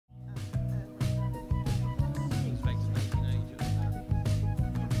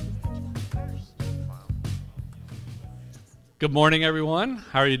Good morning, everyone.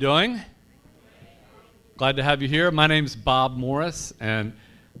 How are you doing? Glad to have you here. My name's Bob Morris, and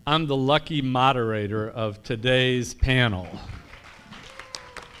I'm the lucky moderator of today's panel.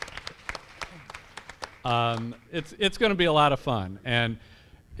 It's going to be a lot of fun, and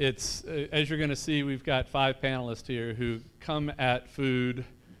it's as you're going to see, we've got 5 panelists here who come at food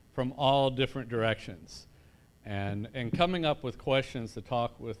from all different directions, and coming up with questions to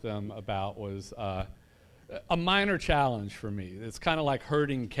talk with them about was a minor challenge for me. It's kind of like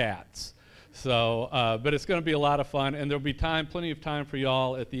herding cats. So, but it's going to be a lot of fun, and there'll be plenty of time for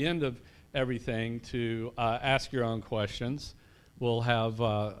y'all at the end of everything to ask your own questions. We'll have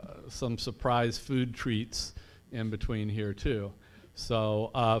some surprise food treats in between here too.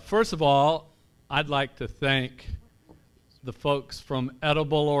 So, first of all, I'd like to thank the folks from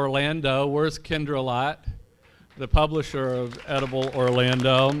Edible Orlando. Where's Kendra Lott, the publisher of Edible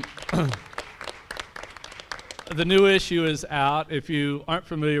Orlando? The new issue is out. If you aren't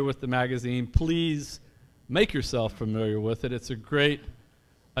familiar with the magazine, please make yourself familiar with it. It's a great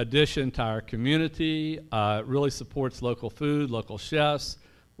addition to our community. It really supports local food, local chefs,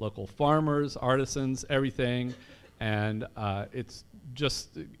 local farmers, artisans, everything. And it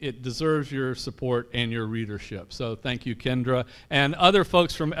deserves your support and your readership. So thank you, Kendra. And other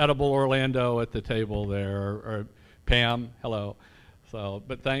folks from Edible Orlando at the table there, or Pam, hello. So,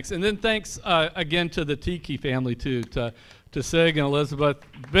 but thanks, and then thanks again to the Tiki family too, to Sig and Elizabeth.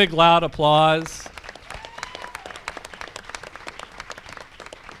 Big loud applause.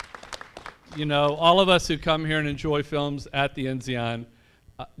 You know, all of us who come here and enjoy films at the Enzian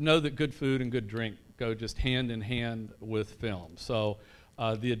know that good food and good drink go just hand in hand with film. So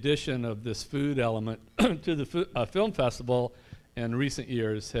the addition of this food element to the film festival in recent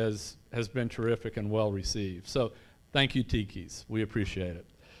years has been terrific and well received. So. Thank you, Tikis. We appreciate it.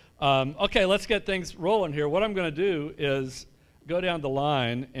 Okay, let's get things rolling here. What I'm going to do is go down the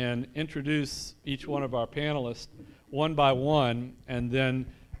line and introduce each one of our panelists one by one, and then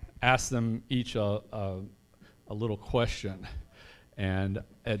ask them each a little question. And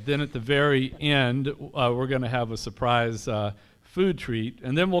then at the very end, we're going to have a surprise food treat,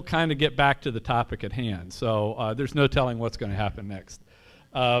 and then we'll kind of get back to the topic at hand. So there's no telling what's going to happen next.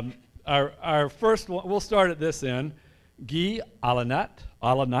 Our first one, we'll start at this end. Gui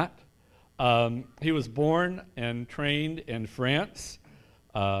Alinat. He was born and trained in France,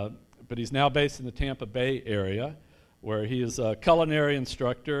 but he's now based in the Tampa Bay area, where he is a culinary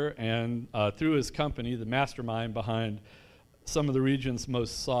instructor and through his company, the mastermind behind some of the region's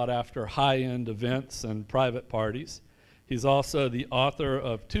most sought-after high-end events and private parties. He's also the author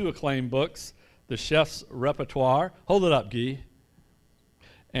of 2 acclaimed books, The Chef's Repertoire. Hold it up, Guy.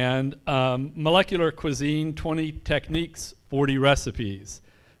 And Molecular Cuisine, 20 Techniques, 40 Recipes.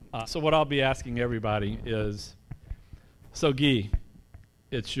 So what I'll be asking everybody is, so Guy,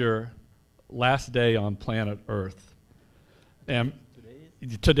 it's your last day on planet Earth. And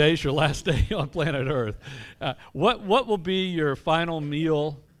today's your last day on planet Earth. What will be your final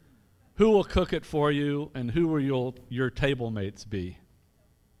meal? Who will cook it for you, and who will your table mates be?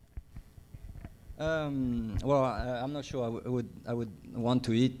 Well, I'm not sure I would want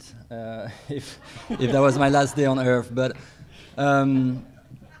to eat if that was my last day on Earth. But I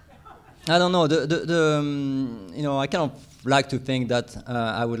don't know. You know, I kind of like to think that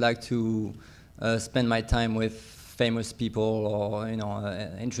I would like to spend my time with famous people, or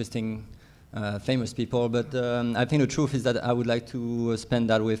interesting famous people. But I think the truth is that I would like to spend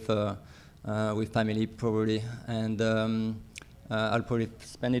that with family, probably, and. I'll probably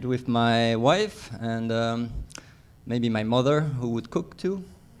spend it with my wife and maybe my mother, who would cook too.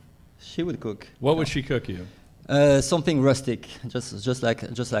 She would cook. What would she cook you? Something rustic, just like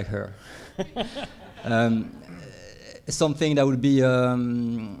her. Something that would be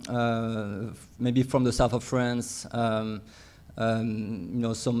maybe from the south of France. Some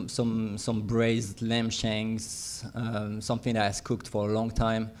braised lamb shanks, something that has cooked for a long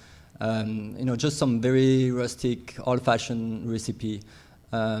time. Just some very rustic, old-fashioned recipe.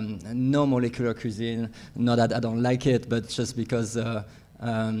 No molecular cuisine. Not that I don't like it, but just because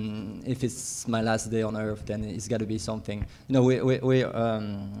if it's my last day on Earth, then it's got to be something. We're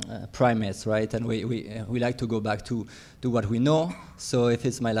primates, right? And we like to go back to what we know. So if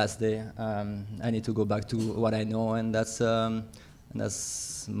it's my last day, I need to go back to what I know, and that's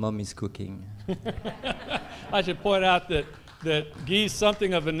mommy's cooking. I should point out that Guy's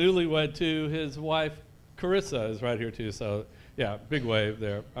something of a newlywed too. His wife, Carissa, is right here too. So yeah, big wave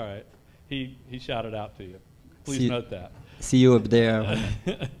there. All right. He shouted out to you. Please note that. See you up there.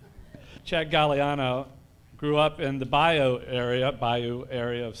 Chad Galliano grew up in the Bayou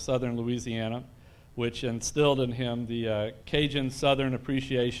area of southern Louisiana. which instilled in him the Cajun Southern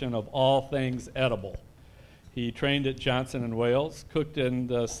appreciation of all things edible. He trained at Johnson & Wales, cooked in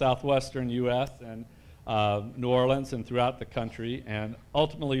the southwestern U.S. and New Orleans and throughout the country, and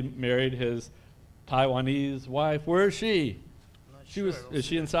ultimately married his Taiwanese wife. Where is she? Is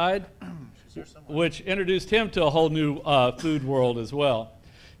she inside? She's here somewhere. Which introduced him to a whole new food world as well.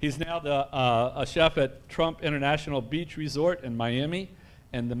 He's now a chef at Trump International Beach Resort in Miami,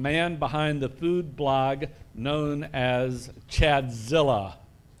 and the man behind the food blog known as Chadzilla.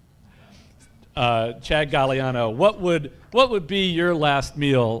 Chad Galliano, what would be your last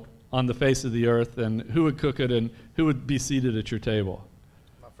meal on the face of the earth, and who would cook it, and who would be seated at your table?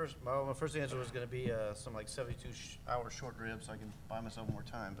 My first answer was going to be some like 72-hour short ribs, so I can buy myself more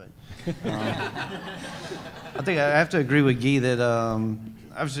time. But I think I have to agree with Guy that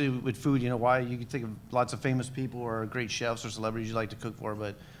obviously with food, why you can think of lots of famous people or great chefs or celebrities you like to cook for,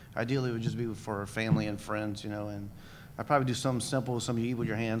 but ideally it would just be for family and friends, and I'd probably do something simple, something you eat with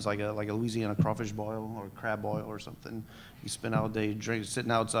your hands, like a Louisiana crawfish boil or crab boil or something. You spend all day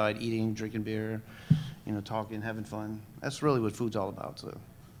sitting outside, eating, drinking beer, talking, having fun. That's really what food's all about. So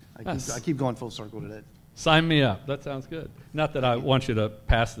I keep going full circle to that. Sign me up. That sounds good. Not that I want you to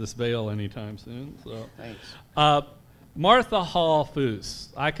pass this veil anytime soon. So. Thanks. Martha Foose.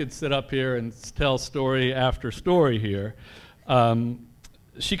 I could sit up here and tell story after story here.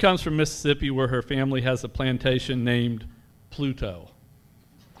 She comes from Mississippi, where her family has a plantation named Pluto.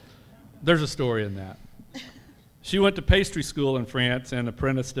 There's a story in that. She went to pastry school in France and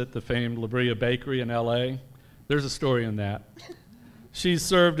apprenticed at the famed La Brea Bakery in L.A. There's a story in that. She's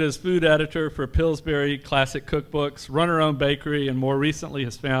served as food editor for Pillsbury Classic Cookbooks, run her own bakery, and more recently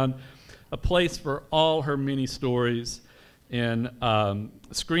has found a place for all her many stories in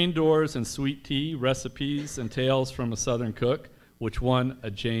Screen Doors and Sweet Tea, Recipes and Tales from a Southern Cook, which won a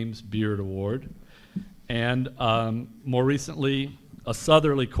James Beard Award. And more recently, A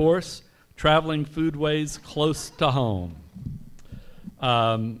Southerly Course, Traveling Foodways Close to Home.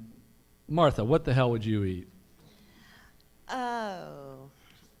 Martha, what the hell would you eat? Oh.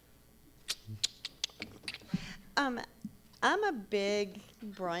 I'm a big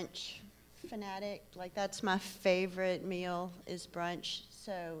brunch fanatic. Like, that's my favorite meal is brunch.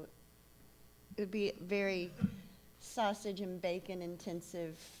 So it would be very sausage and bacon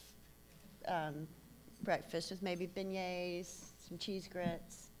intensive breakfast with maybe beignets, some cheese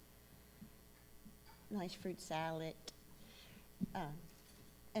grits, nice fruit salad,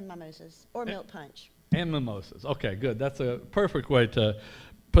 and mimosas or milk punch. And mimosas. Okay, good. That's a perfect way to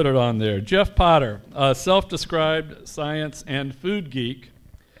put it on there. Jeff Potter, a self-described science and food geek.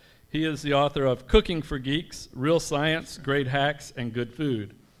 He is the author of Cooking for Geeks, Real Science, Great Hacks, and Good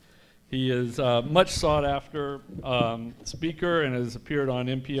Food. He is a much sought after speaker and has appeared on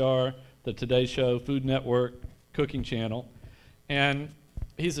NPR, The Today Show, Food Network, Cooking Channel. And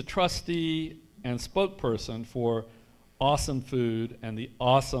he's a trustee and spokesperson for Awesome Food and the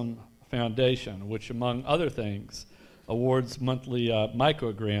Awesome Foundation, which, among other things, awards monthly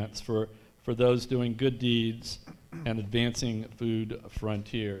micro grants for those doing good deeds and advancing food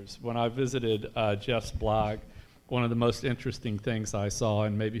frontiers. When I visited Jeff's blog, one of the most interesting things I saw,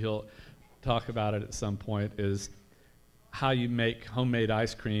 and maybe he'll talk about it at some point, is how you make homemade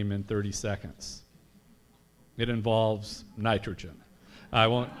ice cream in 30 seconds. It involves nitrogen. I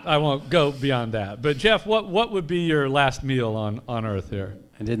won't go beyond that. But Jeff, what would be your last meal on Earth here?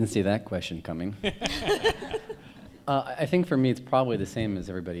 I didn't see that question coming. I think for me, it's probably the same as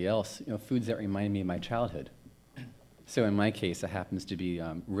everybody else. Foods that remind me of my childhood. So in my case, it happens to be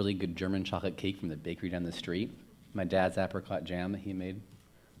really good German chocolate cake from the bakery down the street. My dad's apricot jam that he made.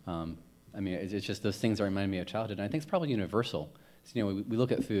 It's just those things that remind me of childhood. And I think it's probably universal. So, we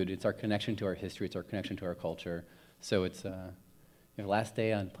look at food. It's our connection to our history. It's our connection to our culture. So it's last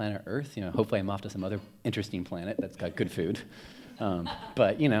day on planet Earth. Hopefully I'm off to some other interesting planet that's got good food.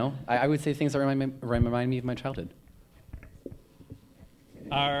 But I would say things that remind me of my childhood.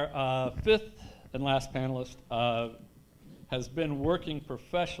 Our fifth and last panelist has been working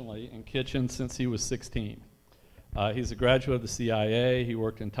professionally in kitchens since he was 16. He's a graduate of the CIA. He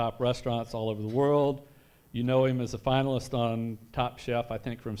worked in top restaurants all over the world. You know him as a finalist on Top Chef, I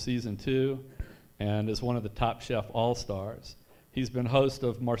think from season 2, and as one of the Top Chef All-Stars. He's been host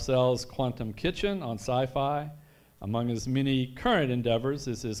of Marcel's Quantum Kitchen on Syfy. Among his many current endeavors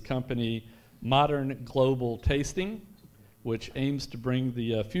is his company Modern Global Tasting, which aims to bring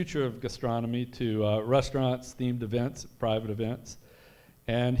the future of gastronomy to restaurants, themed events, private events.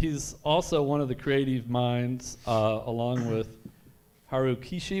 And he's also one of the creative minds, along with Haru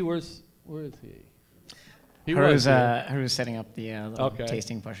Kishi. Where is he? He was Haru's setting up the little Okay.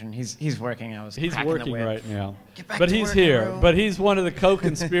 tasting portion. He's working. I was He's cracking the working whip. right now, Get back but to he's work, here. Haru. But he's one of the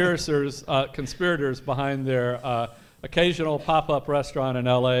co-conspirators, conspirators behind their occasional pop-up restaurant in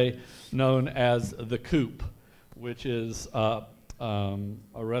LA known as the Coop, which is a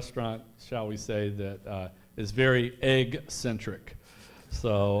restaurant, shall we say, that is very egg-centric.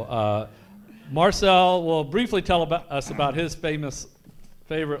 So Marcel will briefly tell us about his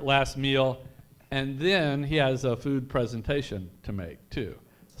favorite last meal, and then he has a food presentation to make too.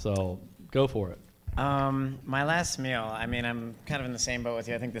 So go for it. My last meal, I mean, I'm kind of in the same boat with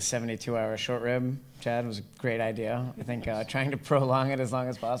you. I think the 72-hour short rib, Chad, was a great idea. I think trying to prolong it as long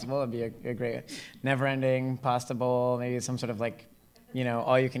as possible would be a great, never-ending pasta bowl, maybe some sort of like, you know,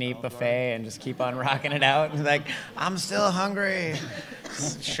 all-you-can-eat buffet and just keep on rocking it out. Like, I'm still hungry.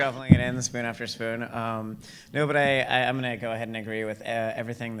 Shoveling it in spoon after spoon. No, but I'm going to go ahead and agree with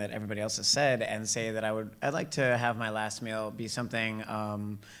everything that everybody else has said and say that I'd like to have my last meal be something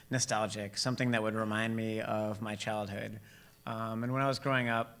nostalgic, something that would remind me of my childhood. And when I was growing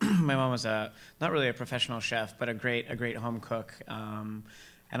up, my mom was not really a professional chef, but a great home cook. And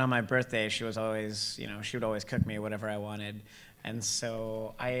on my birthday, she was always, you know, she would always cook me whatever I wanted. And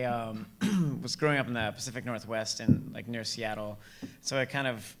so I was growing up in the Pacific Northwest and like near Seattle, so I kind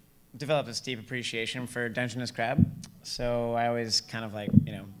of developed this deep appreciation for Dungeness crab. So I always kind of like,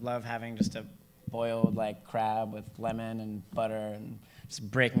 you know, love having just a boiled like crab with lemon and butter and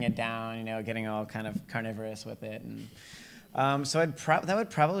just breaking it down, you know, getting all kind of carnivorous with it. And so that would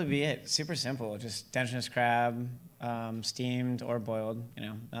probably be it. Super simple, just Dungeness crab, steamed or boiled, you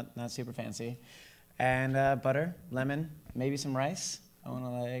know, not super fancy. And butter, lemon, maybe some rice. I want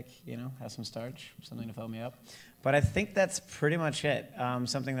to, like, you know, have some starch, something to fill me up. But I think that's pretty much it.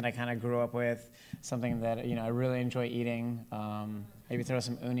 Something that I kind of grew up with, something that, you know, I really enjoy eating. Maybe throw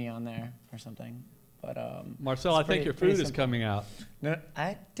some uni on there or something. But Marcel, I think your food is coming out. No,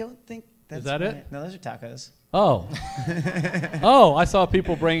 I don't think that's Is that right. it? No, those are tacos. Oh. Oh, I saw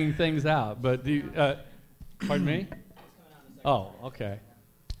people bringing things out. But do you, pardon me? Oh, okay.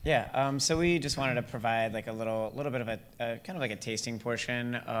 Yeah, so we just wanted to provide like a little bit of a kind of like a tasting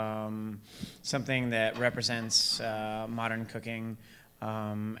portion, something that represents modern cooking,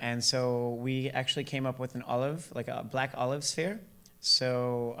 and so we actually came up with an olive, like a black olive sphere.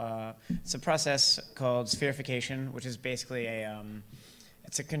 So it's a process called spherification, which is basically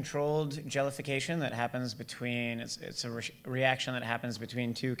it's a controlled jellification that happens between, it's a reaction that happens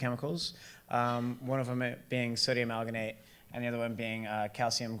between two chemicals, one of them being sodium alginate, and the other one being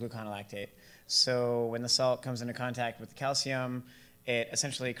calcium gluconolactate. So when the salt comes into contact with the calcium, it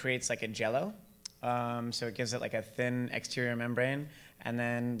essentially creates like a jello. So it gives it like a thin exterior membrane, and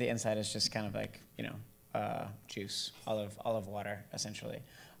then the inside is just kind of like, you know, juice, olive water, essentially.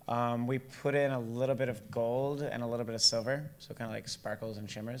 We put in a little bit of gold and a little bit of silver, so kind of like sparkles and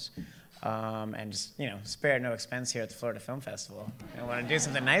shimmers. And just, you know, spare no expense here at the Florida Film Festival. I want to do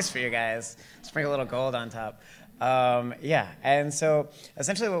something nice for you guys. Sprinkle a little gold on top. Yeah, and so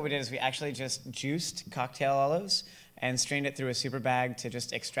essentially what we did is we actually just juiced cocktail olives and strained it through a super bag to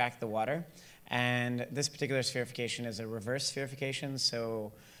just extract the water. And this particular spherification is a reverse spherification,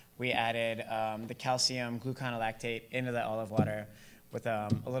 so we added the calcium gluconolactate into the olive water with a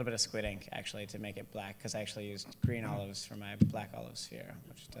little bit of squid ink, actually, to make it black, because I actually used green olives for my black olive sphere,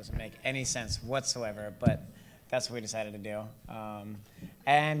 which doesn't make any sense whatsoever, but that's what we decided to do.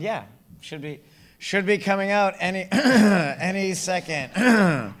 And yeah, should be coming out any any second.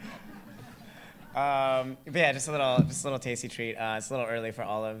 But yeah, just a little tasty treat. It's a little early for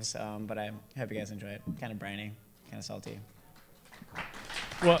olives, but I hope you guys enjoy it. Kind of briny, kind of salty.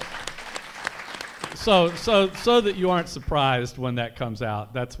 Well, so that you aren't surprised when that comes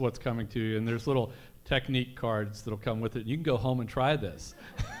out, that's what's coming to you. And there's little technique cards that'll come with it. You can go home and try this.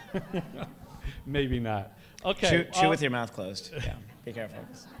 Maybe not. Okay. Chew with your mouth closed. Yeah, be careful.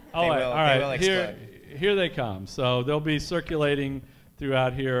 All right. They will explode. Here they come. So they'll be circulating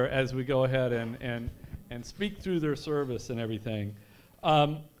throughout here as we go ahead and speak through their service and everything.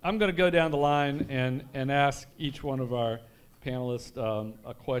 I'm going to go down the line and ask each one of our panelists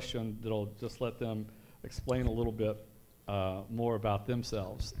a question that'll just let them explain a little bit more about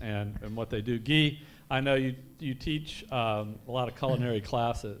themselves and what they do. Gui, I know you teach a lot of culinary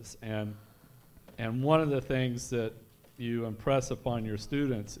classes, and one of the things that you impress upon your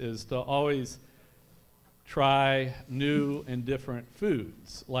students is to always try new and different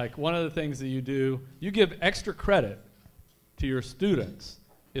foods. Like one of the things that you do, you give extra credit to your students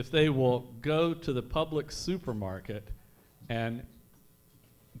if they will go to the public supermarket and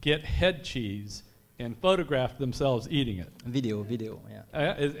get head cheese and photograph themselves eating it. Video,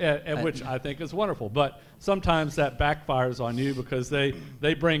 yeah. Which I think is wonderful. But sometimes that backfires on you because they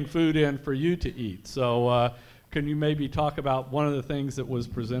bring food in for you to eat. So can you maybe talk about one of the things that was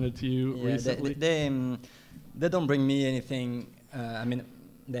presented to you recently? They don't bring me anything. I mean,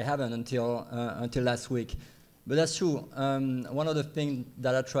 they haven't until last week. But that's true. One of the things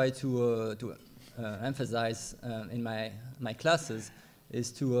that I try to emphasize in my classes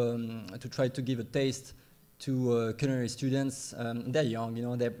is to try to give a taste to culinary students. They're young,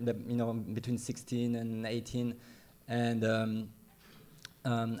 they're between 16 and 18, and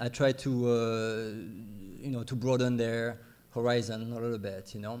I try to to broaden their horizon a little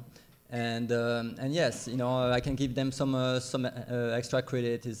bit, and yes, I can give them some extra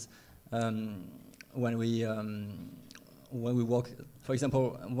credit is when we walk. For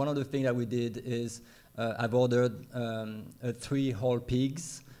example, one of the things that we did is I've ordered 3 whole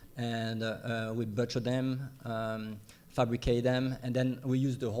pigs, and we butcher them, fabricate them, and then we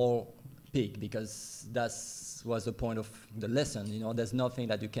use the whole pig because that was the point of the lesson. There's nothing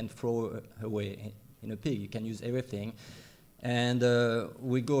that you can throw away in a pig. You can use everything. And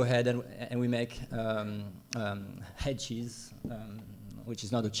we go ahead and we make head cheese, which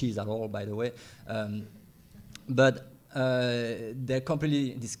is not a cheese at all, by the way. But they're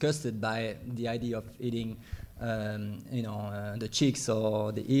completely disgusted by the idea of eating, the cheeks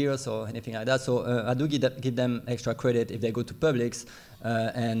or the ears or anything like that. So I do give them extra credit if they go to Publix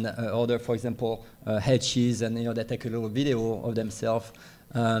and order, for example, head cheese, and they take a little video of themselves.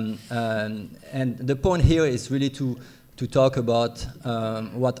 And the point here is really to talk about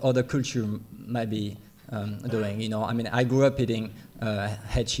what other culture might be doing. I mean, I grew up eating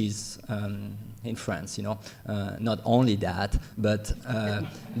head cheese in France. Not only that, but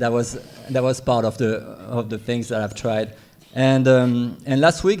that was part of the things that I've tried. And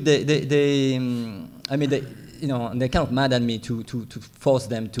last week they're kind of mad at me to force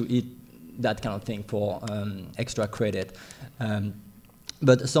them to eat that kind of thing for extra credit.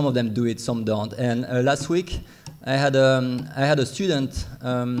 But some of them do it, some don't. And last week I had a student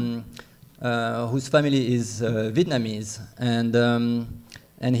whose family is Vietnamese,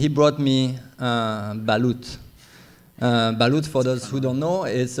 and he brought me balut. Balut, for those who don't know,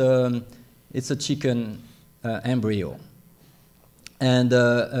 it's a chicken embryo, and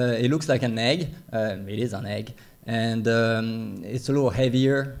it looks like an egg. It is an egg, and it's a little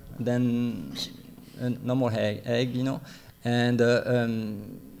heavier than a normal egg, And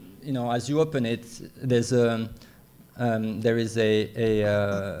as you open it, there is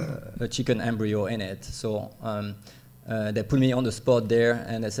a chicken embryo in it. So they put me on the spot there,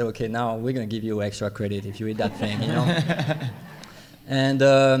 and they said, "Okay, now we're gonna give you extra credit if you eat that thing," And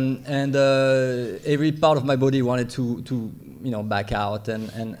every part of my body wanted to back out and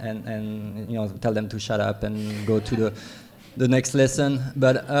tell them to shut up and go to the next lesson.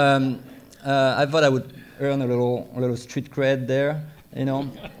 But I thought I would earn a little street cred there, and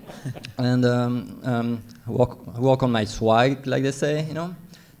walk on my swag, like they say,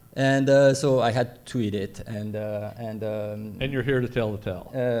 And so I had to eat it, and you're here to tell the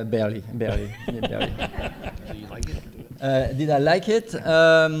tale. Barely. Do you like it? Did I like it?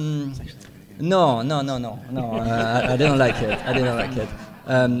 No. I didn't like it.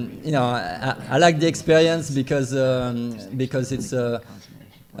 I like the experience because it's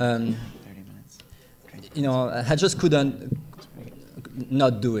I just couldn't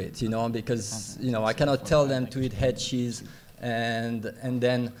not do it, because I cannot tell them to eat head cheese and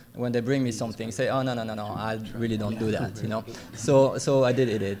then when they bring me something, say, "Oh, no, I really don't do that," So I did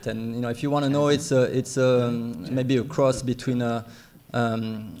eat it, and if you want to know, it's maybe a cross between a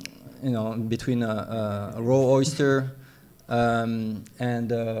raw oyster and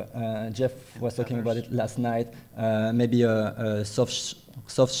Jeff was talking about it last night, maybe a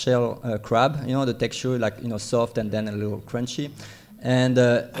soft shell crab, the texture like soft and then a little crunchy, and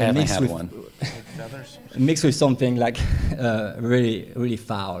mixed with something like really, really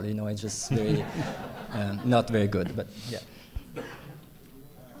foul. It's just very not very good. But yeah.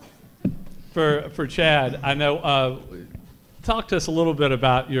 For Chad, I know. Talk to us a little bit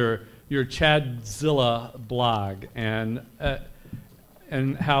about your Chadzilla blog and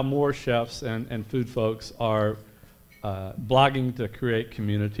how more chefs and food folks are blogging to create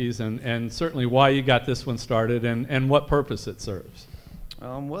communities, and certainly why you got this one started and what purpose it serves.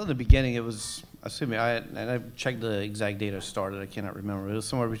 Well, in the beginning, it was, I checked the exact date it started. I cannot remember. It was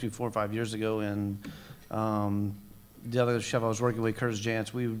somewhere between 4 or 5 years ago, and the other chef I was working with, Curtis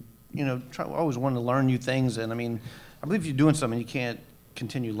Jantz, we, always wanted to learn new things. And I believe if you're doing something you can't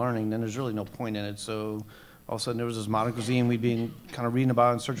continue learning, then there's really no point in it. So all of a sudden there was this modern cuisine we'd been kind of reading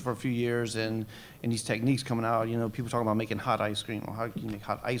about and searching for a few years, and these techniques coming out. You know, people talking about making hot ice cream. Well, how can you make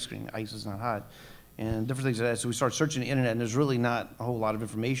hot ice cream? Ice is not hot. And different things like that. So we started searching the internet, and there's really not a whole lot of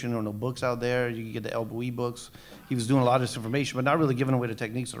information or no books out there. You can get the El Bui books. He was doing a lot of this information, but not really giving away the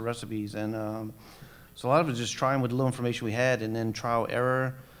techniques or the recipes. And so a lot of it was just trying with the little information we had, and then trial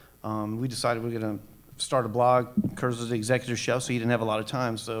error. We decided we were going to start a blog. Curtis was the executive chef, so he didn't have a lot of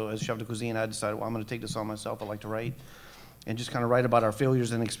time. So as chef de cuisine, I decided, well, I'm going to take this on myself. I like to write, and just kind of write about our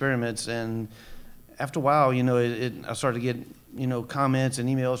failures and experiments. And after a while, you know, I started to get, you know, comments and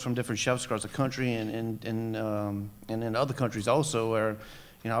emails from different chefs across the country and in other countries also, where,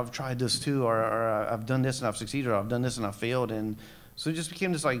 you know, I've tried this too, or I've done this and I've succeeded, or I've done this and I've failed. And so it just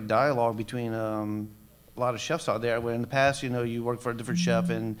became this like dialogue between a lot of chefs out there, where in the past, you know, you work for a different chef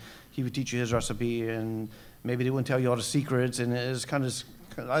and he would teach you his recipe, and maybe they wouldn't tell you all the secrets. And it was kind of,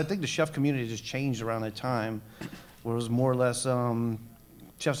 I think the chef community just changed around that time, where it was more or less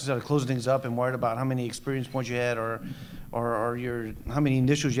chefs instead of closing things up and worried about how many experience points you had or how many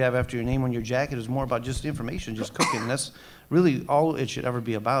initials you have after your name on your jacket. It was more about just information, just cooking. That's really all it should ever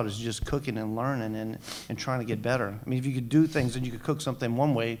be about, is just cooking and learning and trying to get better. I mean, if you could do things and you could cook something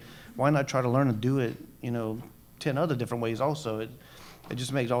one way, why not try to learn and do it, you know, 10 other different ways also? It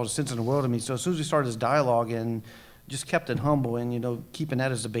just makes all the sense in the world to me. So as soon as we started this dialogue and just kept it humble and, you know, keeping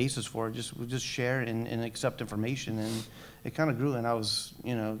that as the basis for it, we just share and accept information, and it kind of grew. And I was,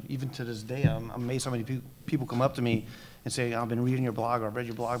 you know, even to this day, I'm amazed how many people come up to me and say, I've been reading your blog, or I've read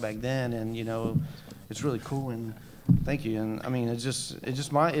your blog back then, and, you know, it's really cool, and thank you. And I mean,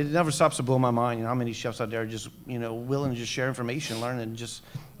 it never stops to blow my mind, you know, how many chefs out there are just, you know, willing to just share information, learn, and just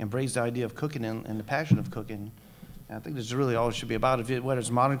embrace the idea of cooking and the passion of cooking. And I think that's really all it should be about, whether it's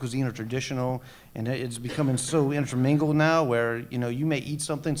modern cuisine or traditional. And it's becoming so intermingled now, where, you know, you may eat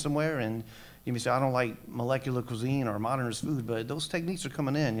something somewhere and you may say, I don't like molecular cuisine or modernist food, but those techniques are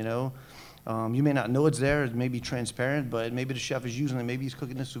coming in, you know. You may not know it's there, it may be transparent, but maybe the chef is using it, maybe he's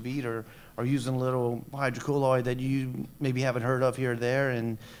cooking the sous vide or using a little hydrocolloid that you maybe haven't heard of here or there,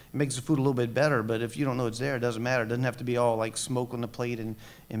 and it makes the food a little bit better. But if you don't know it's there, it doesn't matter. It doesn't have to be all like smoke on the plate and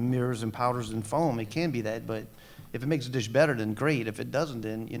mirrors and powders and foam. It can be that, but if it makes a dish better, then great. If it doesn't,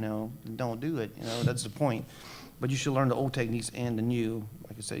 then, you know, don't do it. You know, that's the point. But you should learn the old techniques and the new.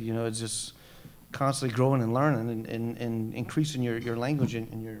 Like I said, you know, it's just constantly growing and learning and increasing your language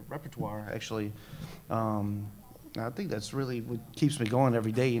and your repertoire, actually. I think that's really what keeps me going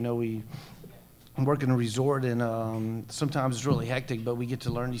every day. You know, I'm working in a resort, and sometimes it's really hectic, but we get to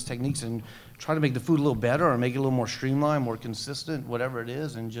learn these techniques and try to make the food a little better or make it a little more streamlined, more consistent, whatever it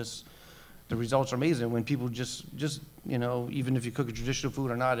is, and just the results are amazing when people just you know, even if you cook a traditional food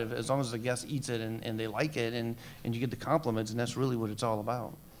or not, as long as the guest eats it and they like it and you get the compliments, and that's really what it's all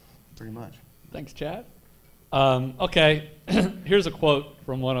about, pretty much. Thanks, Chad. Okay, here's a quote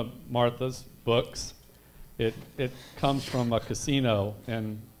from one of Martha's books. It comes from a casino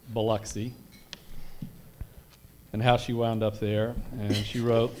in Biloxi and how she wound up there. And she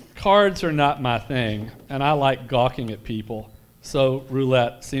wrote, "Cards are not my thing, and I like gawking at people. So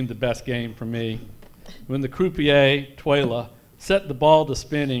roulette seemed the best game for me. When the croupier, Tuela, set the ball to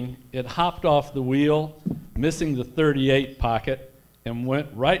spinning, it hopped off the wheel, missing the 38 pocket, and went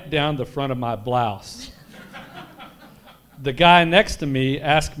right down the front of my blouse. The guy next to me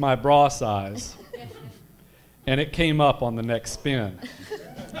asked my bra size, and it came up on the next spin.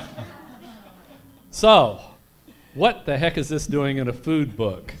 So, what the heck is this doing in a food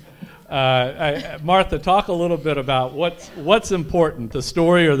book?" Martha, talk a little bit about what's important, the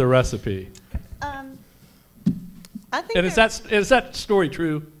story or the recipe. I think. And is that story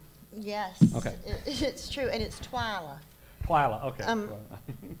true? Yes. Okay. It's true, and it's Twyla. Twyla,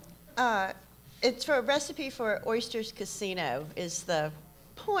 okay. It's for a recipe for Oysters Casino is the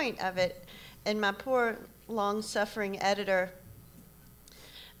point of it, and my poor long-suffering editor.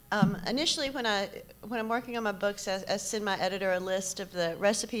 Initially, when I'm working on my books, I send my editor a list of the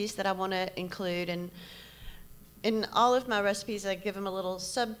recipes that I want to include, and in all of my recipes, I give them a little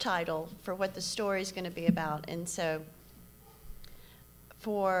subtitle for what the story is going to be about. And so,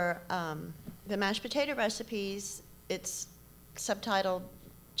 for the mashed potato recipes, it's subtitled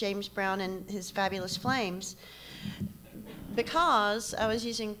 "James Brown and His Fabulous Flames," because I was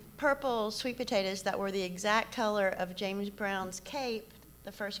using purple sweet potatoes that were the exact color of James Brown's cape.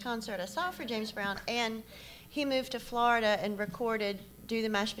 The first concert I saw for James Brown, and he moved to Florida and recorded "Do the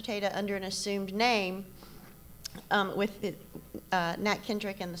Mashed Potato" under an assumed name with Nat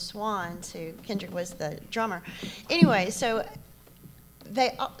Kendrick and the Swans, who Kendrick was the drummer. Anyway, so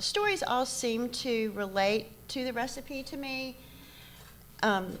stories all seem to relate to the recipe to me.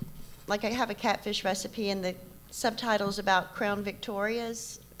 like I have a catfish recipe and the subtitles about Crown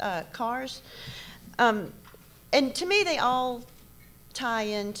Victoria's cars. And to me, they all tie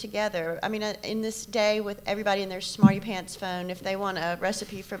in together. I mean, in this day with everybody in their smarty pants phone, if they want a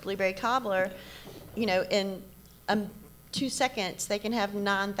recipe for blueberry cobbler, you know, in 2 seconds, they can have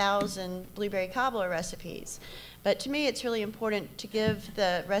 9,000 blueberry cobbler recipes. But to me, it's really important to give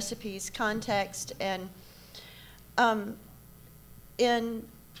the recipes context. And in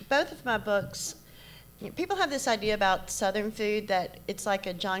both of my books, people have this idea about Southern food that it's like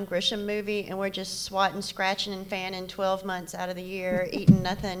a John Grisham movie and we're just swatting, scratching, and fanning 12 months out of the year, eating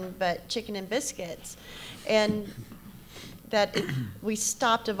nothing but chicken and biscuits. And that we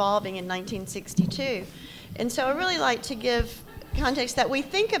stopped evolving in 1962. And so I really like to give context that we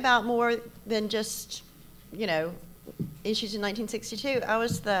think about more than just, you know, issues in 1962. I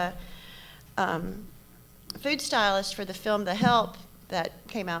was the food stylist for the film The Help that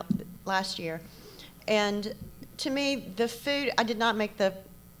came out last year. And to me, the food, I did not make the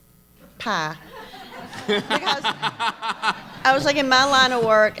pie. Because I was like, in my line of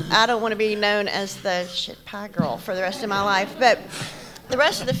work, I don't want to be known as the shit pie girl for the rest of my life. But the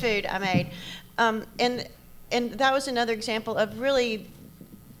rest of the food I made. And that was another example of really,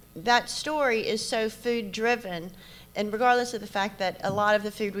 that story is so food driven. And regardless of the fact that a lot of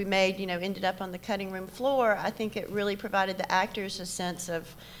the food we made, you know, ended up on the cutting room floor, I think it really provided the actors a sense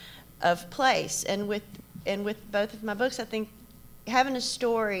of place. And with both of my books, I think having a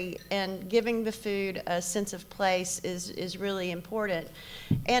story and giving the food a sense of place is really important.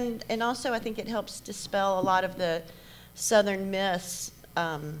 And also I think it helps dispel a lot of the Southern myths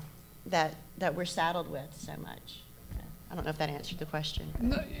that we're saddled with so much. I don't know if that answered the question.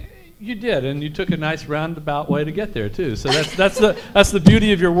 No, you did, and you took a nice roundabout way to get there too. So that's the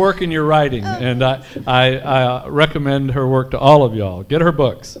beauty of your work and your writing. Oh. And I recommend her work to all of y'all. Get her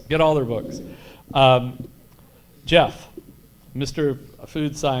books. Get all their books. Jeff, Mr.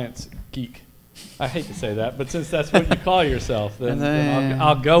 Food Science Geek. I hate to say that, but since that's what you call yourself, then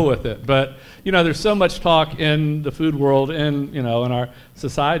I'll go with it. But you know, there's so much talk in the food world and you know in our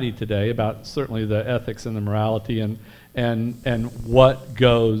society today about certainly the ethics and the morality and what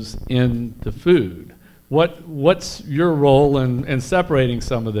goes into food. What's your role in separating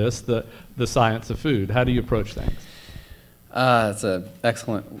some of this, the science of food? How do you approach things? That's an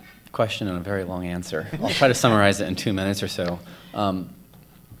excellent question and a very long answer. I'll try to summarize it in 2 minutes or so.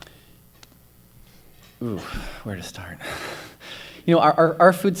 Where to start? You know,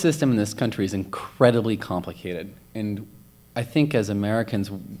 our food system in this country is incredibly complicated, and I think as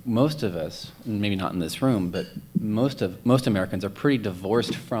Americans, most of us, maybe not in this room, but most Americans are pretty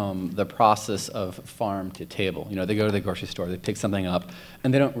divorced from the process of farm to table. You know, they go to the grocery store, they pick something up,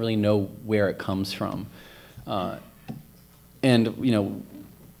 and they don't really know where it comes from. And you know,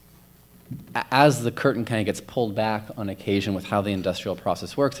 as the curtain kind of gets pulled back on occasion with how the industrial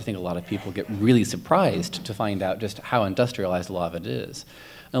process works, I think a lot of people get really surprised to find out just how industrialized a lot of it is.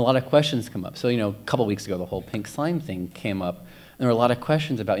 And a lot of questions come up. So, you know, a couple weeks ago, the whole pink slime thing came up. And there were a lot of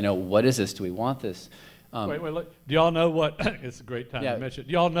questions about, you know, what is this? Do we want this? Wait, look. Do y'all know what, it's a great time to mention,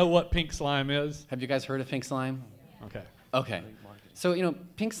 do y'all know what pink slime is? Have you guys heard of pink slime? Okay. Okay. So, you know,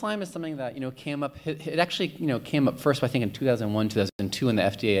 pink slime is something that, you know, came up, it actually, you know, came up first, I think, in 2001, 2002, and the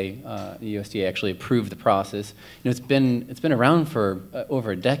FDA, the USDA actually approved the process. You know, it's been around for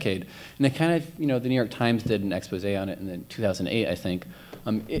over a decade, and it kind of, you know, the New York Times did an expose on it in 2008, I think.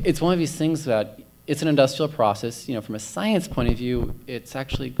 It's one of these things that it's an industrial process. You know, from a science point of view, it's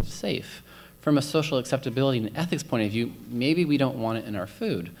actually safe. From a social acceptability and ethics point of view, maybe we don't want it in our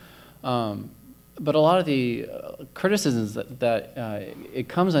food. But a lot of the criticisms that it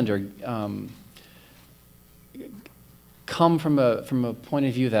comes under come from a point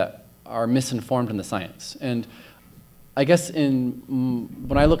of view that are misinformed in the science. And I guess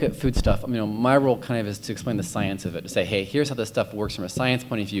when I look at food stuff, you know, my role kind of is to explain the science of it, to say, hey, here's how this stuff works from a science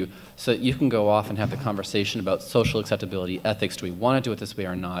point of view, so that you can go off and have the conversation about social acceptability, ethics, do we want to do it this way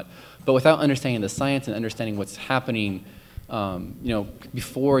or not? But without understanding the science and understanding what's happening, you know,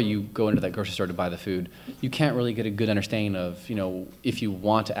 before you go into that grocery store to buy the food, you can't really get a good understanding of, you know, if you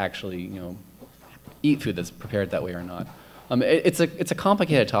want to actually, you know, eat food that's prepared that way or not. It's a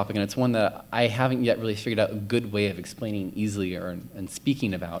complicated topic, and it's one that I haven't yet really figured out a good way of explaining easily and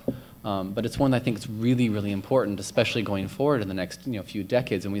speaking about. But it's one that I think is really, really important, especially going forward in the next, you know, few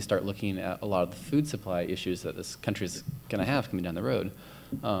decades when we start looking at a lot of the food supply issues that this country is going to have coming down the road.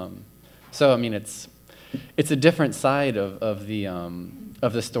 So I mean, it's a different side of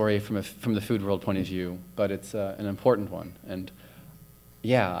the story from the food world point of view, but it's an important one. And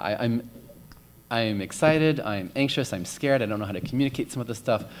yeah, I'm excited, I'm anxious, I'm scared, I don't know how to communicate some of this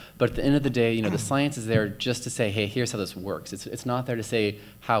stuff. But at the end of the day, the science is there just to say, hey, here's how this works. It's not there to say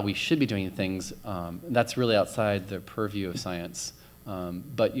how we should be doing things. That's really outside the purview of science.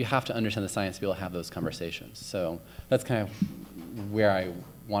 But you have to understand the science to be able to have those conversations. So that's kind of where I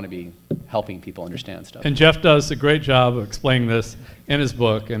want to be helping people understand stuff. And Jeff does a great job of explaining this in his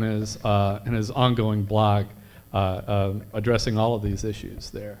book and his ongoing blog, addressing all of these issues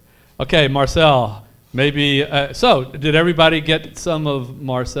there. Okay, Marcel, maybe, so did everybody get some of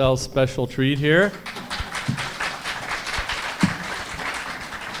Marcel's special treat here?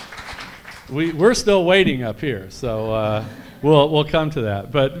 We're still waiting up here, so we'll come to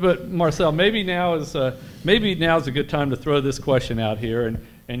that. But Marcel, maybe now is a good time to throw this question out here,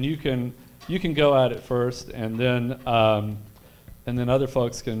 and you can go at it first, and then other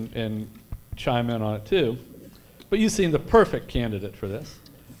folks can chime in on it too. But you seem the perfect candidate for this.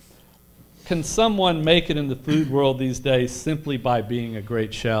 Can someone make it in the food world these days simply by being a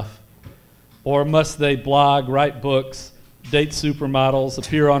great chef? Or must they blog, write books, date supermodels,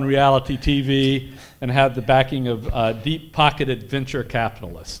 appear on reality TV, and have the backing of deep-pocketed venture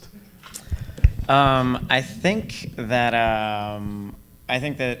capitalists? I think that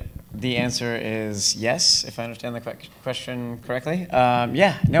the answer is yes, if I understand the question correctly.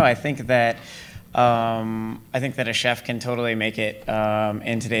 I think that a chef can totally make it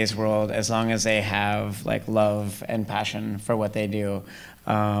in today's world as long as they have like love and passion for what they do.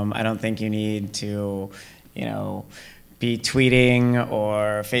 I don't think you need to, be tweeting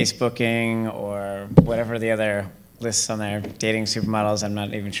or Facebooking or whatever the other lists on there, dating supermodels. I'm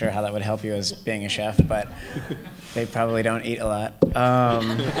not even sure how that would help you as being a chef, but they probably don't eat a lot.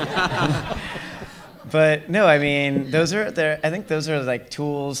 But no, I mean, I think those are like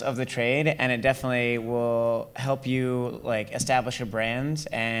tools of the trade, and it definitely will help you like establish a brand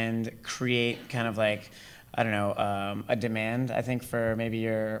and create kind of like, I don't know, a demand, I think, for maybe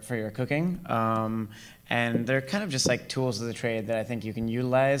for your cooking. And they're kind of just like tools of the trade that I think you can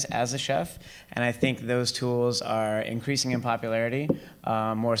utilize as a chef. And I think those tools are increasing in popularity,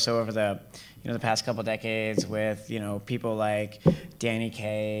 more so over the past couple decades with, people like Danny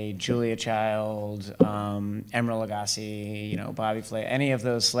Kaye, Julia Child, Emeril Lagasse, Bobby Flay, any of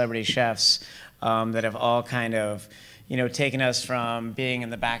those celebrity chefs that have all kind of, taken us from being in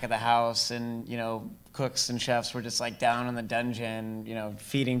the back of the house and, cooks and chefs were just like down in the dungeon,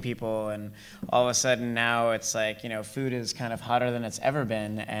 feeding people, and all of a sudden now it's like, food is kind of hotter than it's ever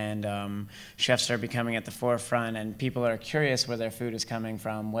been, and chefs are becoming at the forefront, and people are curious where their food is coming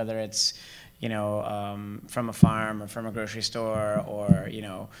from, whether it's from a farm or from a grocery store or,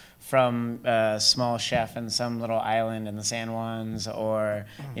 from a small chef in some little island in the San Juans or,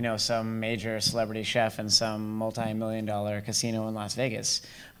 some major celebrity chef in some multi-million-dollar casino in Las Vegas.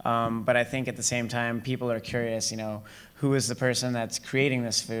 But I think at the same time, people are curious, who is the person that's creating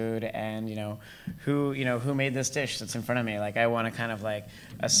this food and, who made this dish that's in front of me? Like, I want to kind of like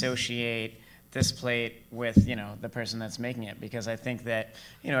associate this plate with, the person that's making it, because I think that,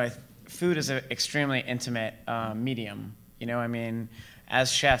 food is an extremely intimate medium. I mean, as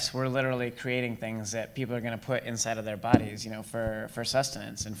chefs, we're literally creating things that people are going to put inside of their bodies, for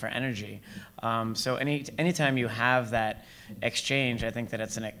sustenance and for energy. So anytime you have that exchange, I think that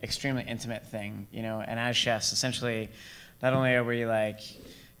it's an extremely intimate thing, and as chefs, essentially, not only are we like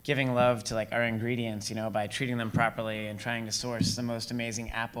giving love to like our ingredients, by treating them properly and trying to source the most amazing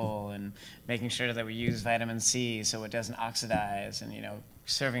apple and making sure that we use vitamin C so it doesn't oxidize, and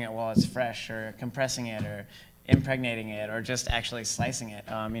serving it while it's fresh, or compressing it, or impregnating it, or just actually slicing it.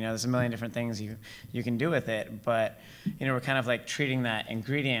 There's a million different things you can do with it, but we're kind of like treating that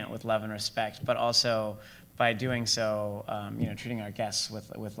ingredient with love and respect, but also by doing so, treating our guests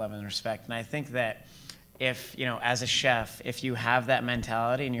with love and respect. And I think that if, as a chef, if you have that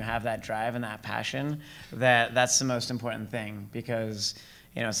mentality and you have that drive and that passion, that's the most important thing, because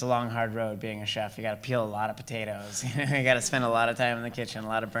it's a long, hard road being a chef. You got to peel a lot of potatoes. You got to spend a lot of time in the kitchen, a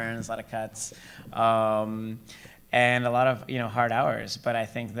lot of burns, a lot of cuts, and a lot of hard hours. But I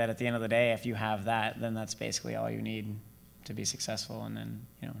think that at the end of the day, if you have that, then that's basically all you need to be successful. And then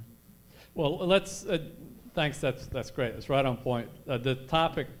Well, let's. Thanks. That's great. It's right on point.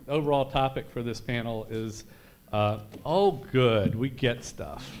 The overall topic for this panel is, oh, good, we get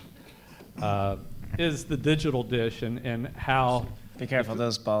stuff. Is the digital dish and how. Be careful,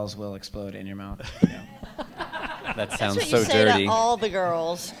 those balls will explode in your mouth. That sounds That's what so you say dirty. to all the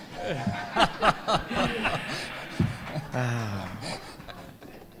girls.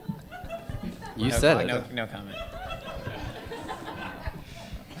 You said it. No comment.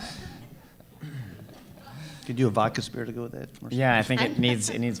 Could you do a vodka spirit to go with that? Yeah, I think it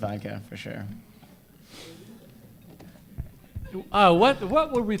needs vodka for sure.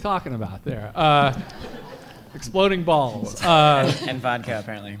 What were we talking about there? Exploding balls. And vodka,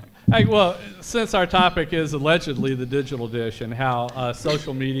 apparently. Well, since our topic is allegedly the digital dish and how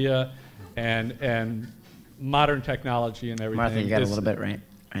social media and modern technology and everything Martha, you got a little bit right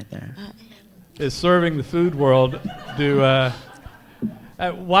there. is serving the food world,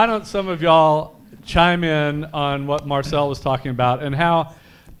 why don't some of y'all chime in on what Marcel was talking about and how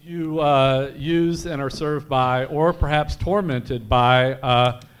you use and are served by, or perhaps tormented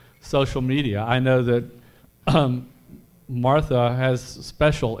by, social media? I know that Martha has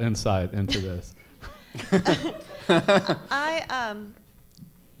special insight into this.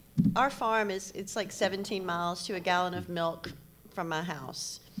 Our farm it's like 17 miles to a gallon of milk from my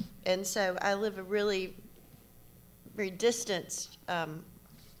house. And so I live a really very distanced from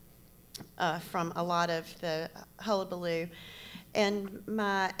a lot of the hullabaloo. And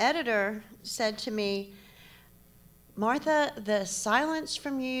my editor said to me, Martha, the silence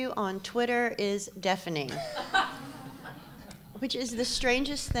from you on Twitter is deafening. Which is the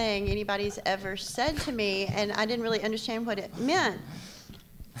strangest thing anybody's ever said to me, and I didn't really understand what it meant.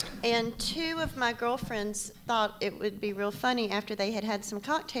 And two of my girlfriends thought it would be real funny after they had had some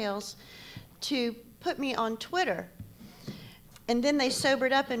cocktails to put me on Twitter. And then they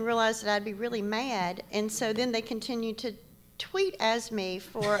sobered up and realized that I'd be really mad, and so then they continued to tweet as me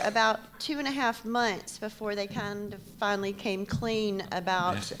for about 2.5 months before they kind of finally came clean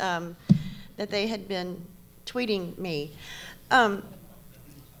about that they had been tweeting me.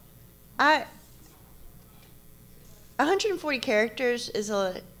 140 characters is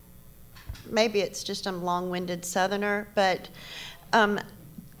maybe it's just I'm long-winded Southerner, but I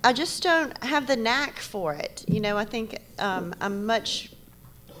just don't have the knack for it. You know, I think I'm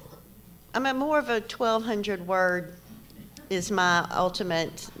more of a 1,200 word is my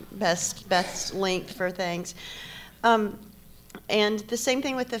ultimate best length for things. And the same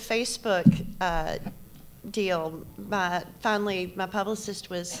thing with the Facebook deal. Finally, my publicist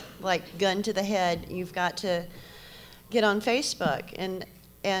was like, gun to the head, you've got to get on Facebook.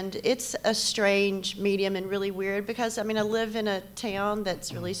 And it's a strange medium and really weird because, I mean, I live in a town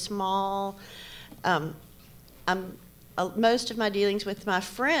that's really small. Most of my dealings with my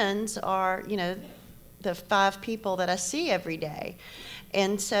friends are, you know, the 5 people that I see every day.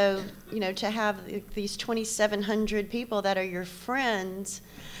 And so, you know, to have these 2,700 people that are your friends,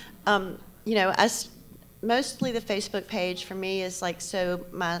 you know, mostly the Facebook page for me is like so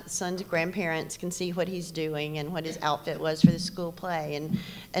my son's grandparents can see what he's doing and what his outfit was for the school play,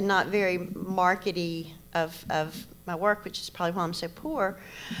 and not very markety of my work, which is probably why I'm so poor.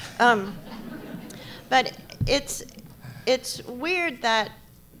 But it's weird that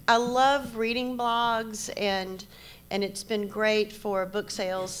I love reading blogs, and it's been great for book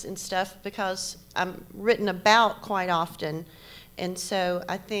sales and stuff because I'm written about quite often, and so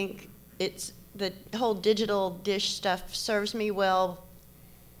I think the whole digital dish stuff serves me well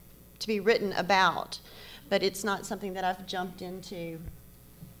to be written about, but it's not something that I've jumped into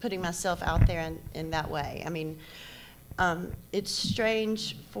putting myself out there in that way. I mean, it's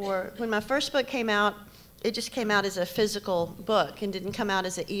strange when my first book came out, it just came out as a physical book and didn't come out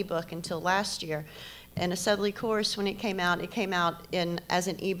as an ebook until last year. And a Subtly course, when it came out as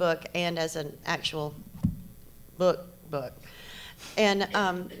an ebook and as an actual book. And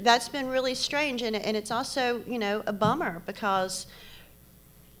that's been really strange, and it's also, you know, a bummer because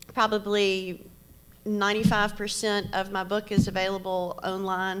probably 95% of my book is available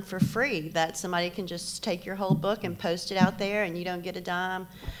online for free, that somebody can just take your whole book and post it out there and you don't get a dime.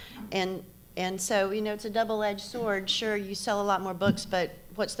 And so, you know, it's a double-edged sword. Sure, you sell a lot more books, but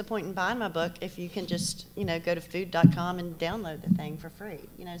what's the point in buying my book if you can just, you know, go to food.com and download the thing for free?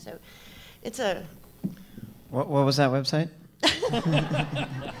 You know, so it's a... What was that website?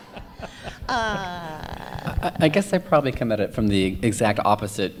 I guess I probably come at it from the exact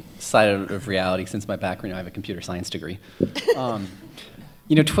opposite side of reality since my background, I have a computer science degree.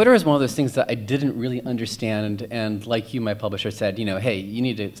 You know, Twitter is one of those things that I didn't really understand, and like you, my publisher said, you know, hey, you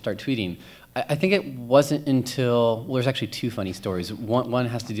need to start tweeting. I think it wasn't until, well, there's actually 2 funny stories. One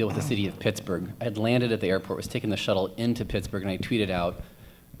has to deal with the city of Pittsburgh. I had landed at the airport, was taking the shuttle into Pittsburgh, and I tweeted out,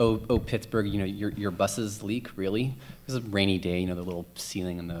 oh, Pittsburgh, you know, your buses leak, really? It was a rainy day, you know, the little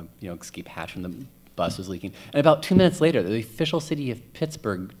ceiling and the, you know, escape hatch from the bus was leaking. And about 2 minutes later, the official city of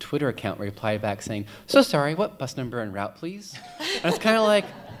Pittsburgh Twitter account replied back saying, so sorry, what bus number and route, please? And it's kind of like,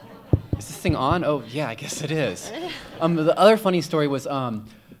 is this thing on? Oh, yeah, I guess it is. The other funny story was,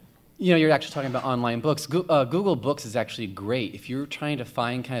 You know, you're actually talking about online books. Google Books is actually great. If you're trying to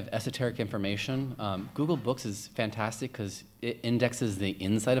find kind of esoteric information, Google Books is fantastic because it indexes the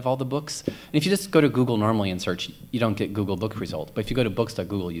inside of all the books. And if you just go to Google normally and search, you don't get Google book results. But if you go to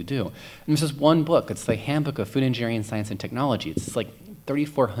books.google, you do. And there's just one book. It's the Handbook of Food Engineering, Science, and Technology. It's like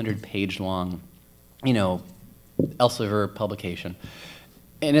 3,400 page long, you know, Elsevier publication.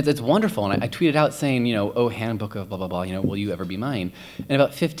 And it's wonderful, and I tweeted out saying, you know, oh, handbook of blah, blah, blah, you know, will you ever be mine? And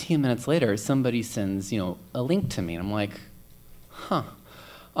about 15 minutes later, somebody sends, you know, a link to me, and I'm like, huh.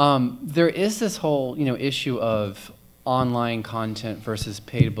 There is this whole, you know, issue of online content versus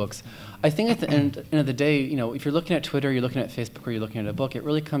paid books. I think at the end of the day, you know, if you're looking at Twitter, you're looking at Facebook, or you're looking at a book, it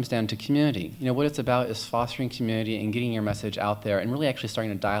really comes down to community. You know, what it's about is fostering community and getting your message out there and really actually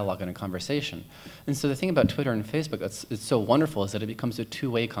starting a dialogue and a conversation. And so the thing about Twitter and Facebook that's it's so wonderful is that it becomes a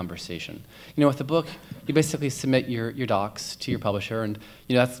two-way conversation. You know, with the book, you basically submit your docs to your publisher, and,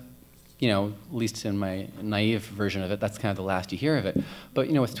 you know, that's, you know, at least in my naive version of it, that's kind of the last you hear of it. But,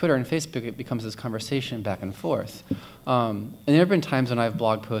 you know, with Twitter and Facebook, it becomes this conversation back and forth. And there have been times when I've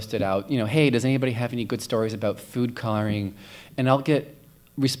blog posted out, you know, hey, does anybody have any good stories about food coloring? And I'll get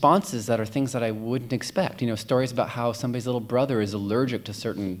responses that are things that I wouldn't expect. You know, stories about how somebody's little brother is allergic to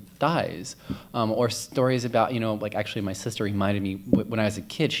certain dyes. Or stories about, you know, like actually my sister reminded me when I was a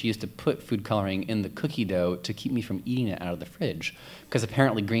kid, she used to put food coloring in the cookie dough to keep me from eating it out of the fridge. Because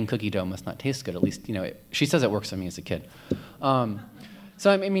apparently green cookie dough must not taste good. At least, you know, she says it works on me as a kid.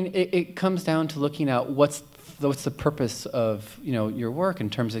 So I mean, it comes down to looking at what's the purpose of, you know, your work in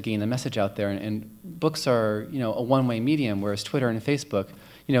terms of getting the message out there. And books are, you know, a one-way medium, whereas Twitter and Facebook,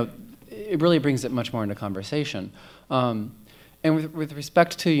 you know, it really brings it much more into conversation. And with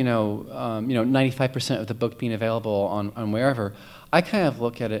respect to, you know, 95% of the book being available on wherever, I kind of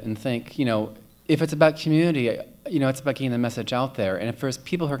look at it and think, you know, if it's about community, you know, it's about getting the message out there. And if there's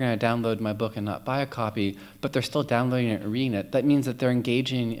people who are going to download my book and not buy a copy, but they're still downloading it and reading it, that means that they're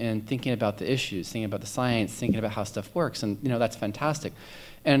engaging in thinking about the issues, thinking about the science, thinking about how stuff works. And, you know, that's fantastic.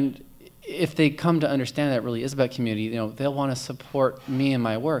 And if they come to understand that it really is about community, you know, they'll want to support me and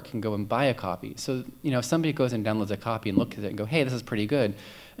my work and go and buy a copy. So, you know, if somebody goes and downloads a copy and looks at it and go, hey, this is pretty good,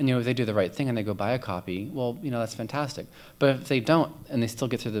 and, you know, if they do the right thing and they go buy a copy, well, you know, that's fantastic. But if they don't and they still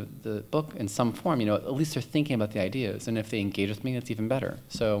get through the book in some form, you know, at least they're thinking about the ideas. And if they engage with me, that's even better.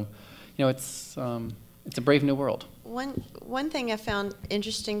 So, you know, it's a brave new world. One thing I found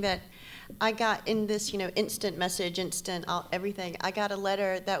interesting that I got in this, you know, instant message, everything. I got a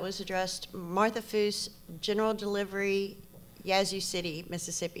letter that was addressed Martha Foose, General Delivery, Yazoo City,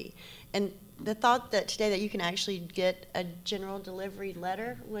 Mississippi. And the thought that today that you can actually get a general delivery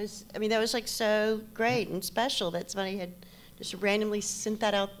letter was, I mean, that was like so great and special that somebody had just randomly sent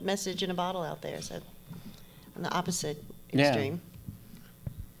that out message in a bottle out there. So on the opposite extreme.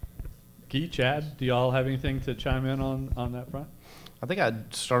 Guy, Chad, do y'all have anything to chime in on that front? I think I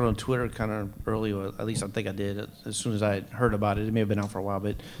started on Twitter kind of early, or at least I think I did, as soon as I heard about it. It may have been out for a while,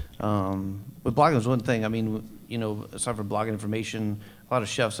 but with blogging was one thing. I mean, you know, aside from blogging information, a lot of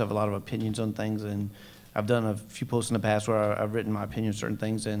chefs have a lot of opinions on things, and I've done a few posts in the past where I've written my opinion on certain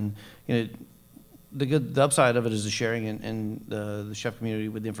things, and, you know, the upside of it is the sharing and the chef community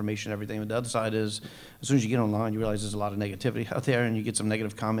with the information and everything. But the other side is, as soon as you get online, you realize there's a lot of negativity out there, and you get some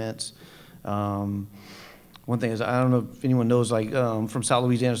negative comments. One thing is, I don't know if anyone knows, like, from South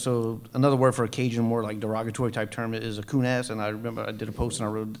Louisiana, so another word for a Cajun, more like derogatory type term, is a coon-ass. And I remember I did a post and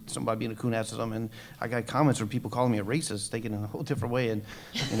I wrote something about being a coon-ass or something, and I got comments from people calling me a racist, taken in a whole different way, and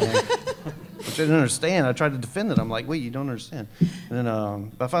you know, which I didn't understand. I tried to defend it. I'm like, wait, you don't understand. And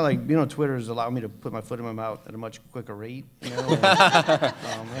then, but I find like being on Twitter has allowed me to put my foot in my mouth at a much quicker rate, you know. And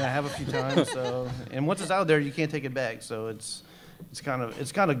I have a few times. So, and once it's out there, you can't take it back. So it's kind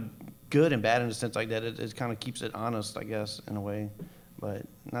of good and bad in a sense like that. It kind of keeps it honest, I guess, in a way. But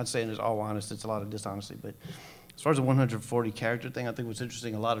not saying it's all honest, it's a lot of dishonesty. But as far as the 140 character thing, I think what's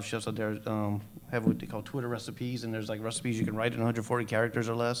interesting, a lot of chefs out there have what they call Twitter recipes, and there's like recipes you can write in 140 characters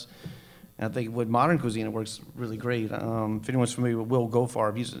or less. And I think with modern cuisine, it works really great. If anyone's familiar with Will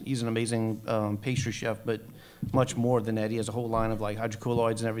Goldfarb, he's an amazing pastry chef, but much more than that. He has a whole line of like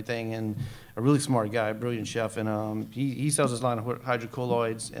hydrocolloids and everything, and a really smart guy, brilliant chef. And he sells his line of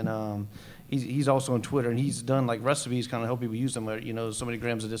hydrocolloids, and he's also on Twitter, and he's done like recipes, kind of help people use them, where, you know, so many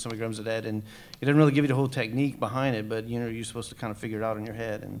grams of this, so many grams of that, and it doesn't really give you the whole technique behind it, but, you know, you're supposed to kind of figure it out in your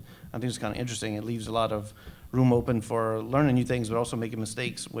head. And I think it's kind of interesting. It leaves a lot of room open for learning new things, but also making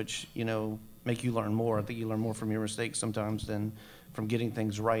mistakes, which, you know, make you learn more. I think you learn more from your mistakes sometimes than from getting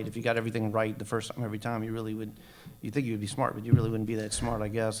things right. If you got everything right the first time every time, you think you would be smart, but you really wouldn't be that smart, I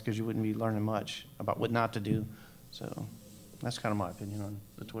guess, because you wouldn't be learning much about what not to do. So That's kind of my opinion on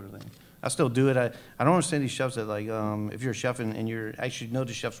the Twitter thing. I still do it. I don't understand these chefs that like, if you're a chef and you're actually know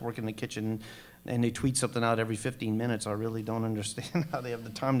the chefs work in the kitchen and they tweet something out every 15 minutes. I really don't understand how they have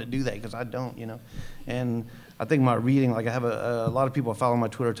the time to do that, because I don't, you know. And I think my reading, like I have a lot of people follow my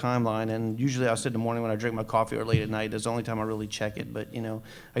Twitter timeline, and usually I sit in the morning when I drink my coffee or late at night. That's the only time I really check it. But, you know,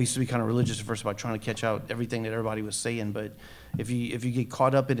 I used to be kind of religious at first about trying to catch out everything that everybody was saying. But if you get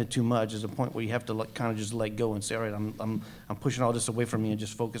caught up in it too much, there's a point where you have to kind of just let go and say, all right, I'm pushing all this away from me and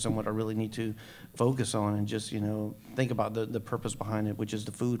just focus on what I really need to focus on, and just, you know, think about the purpose behind it, which is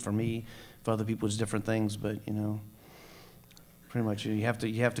the food. For me, for other people, it's different things. But, you know, pretty much you have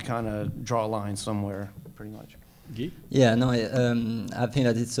to kind of draw a line somewhere, pretty much. Gui? Yeah, no, I think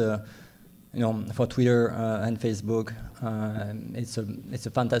that it's you know, for Twitter and Facebook, it's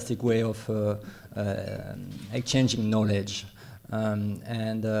a fantastic way of exchanging knowledge,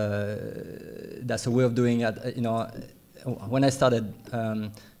 and that's a way of doing it. You know, when I started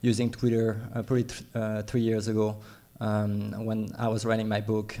using Twitter probably 3 years ago, when I was writing my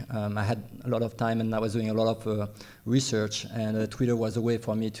book, I had a lot of time and I was doing a lot of research, and Twitter was a way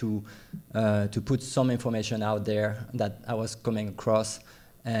for me to put some information out there that I was coming across,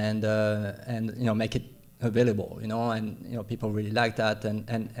 and you know, make it available, you know, and you know, people really like that,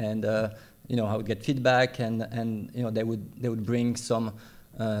 and you know, I would get feedback, and you know, they would bring some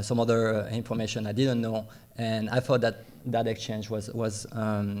other information I didn't know, and I thought that exchange was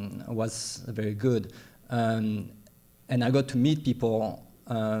very good. And I got to meet people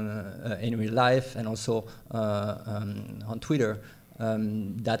in real life and also on Twitter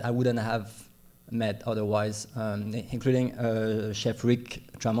that I wouldn't have met otherwise, including Chef Rick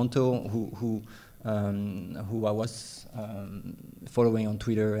Tramonto, who I was following on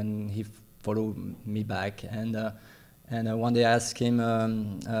Twitter, and he followed me back. And one day I asked him,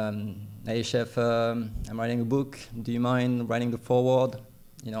 "Hey Chef, I'm writing a book. Do you mind writing the foreword?"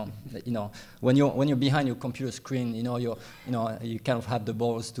 You know, when you're behind your computer screen, you kind of have the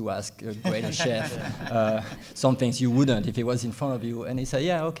balls to ask a great chef some things you wouldn't if he was in front of you. And he said,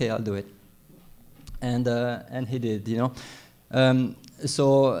 "Yeah, okay, I'll do it." And he did, you know.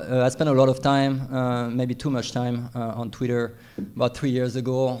 So I spent a lot of time, maybe too much time, on Twitter. About 3 years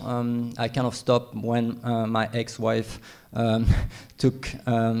ago, I kind of stopped when my ex-wife took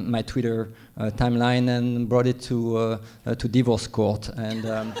my Twitter timeline and brought it to divorce court, and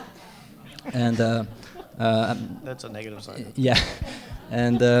that's a negative sign. Yeah,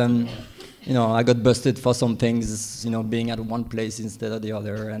 and you know, I got busted for some things, you know, being at one place instead of the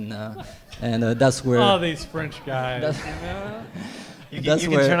other, and that's where all these French guys. You can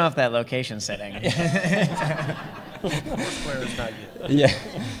turn off that location setting. Yeah,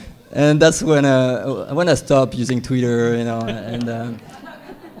 and that's when I stopped using Twitter, you know,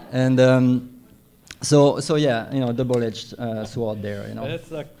 so yeah, you know, double-edged sword there, you know.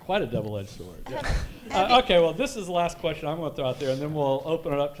 It's quite a double-edged sword. Yeah. Okay, well, this is the last question I'm going to throw out there, and then we'll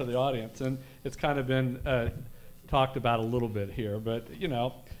open it up to the audience. And it's kind of been talked about a little bit here, but you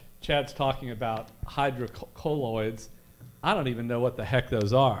know, Chad's talking about hydrocolloids. I don't even know what the heck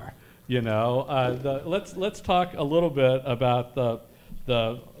those are. You know, let's talk a little bit about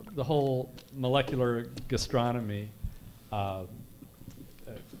the whole molecular gastronomy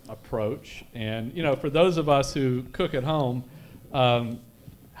approach. And you know, for those of us who cook at home,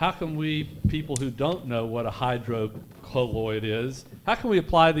 how can we, people who don't know what a hydrocolloid is, how can we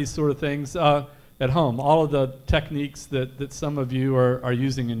apply these sort of things at home? All of the techniques that some of you are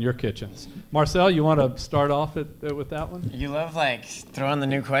using in your kitchens. Marcel, you want to start off with that one? You love like throwing the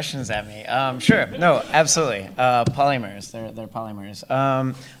new questions at me. Sure, no, absolutely. Polymers, they're polymers.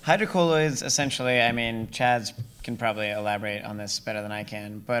 Hydrocolloids, essentially, I mean, Chad can probably elaborate on this better than I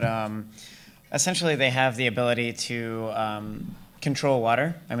can, but essentially they have the ability to control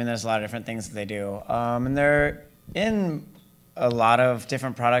water. I mean, there's a lot of different things that they do. And they're in a lot of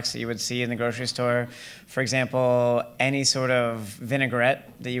different products that you would see in the grocery store. For example, any sort of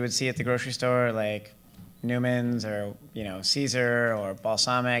vinaigrette that you would see at the grocery store, like Newman's or, you know, Caesar or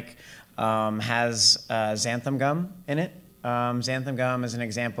balsamic, has xanthan gum in it. Xanthan gum is an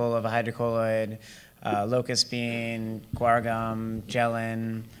example of a hydrocolloid. Locust bean, guar gum,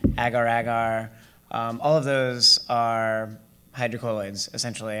 gelin, agar-agar, all of those are hydrocolloids,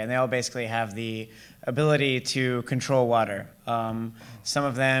 essentially, and they all basically have the ability to control water. Some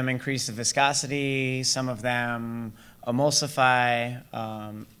of them increase the viscosity, some of them emulsify.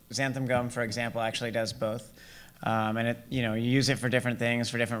 Xanthan gum, for example, actually does both. And it, you know, you use it for different things,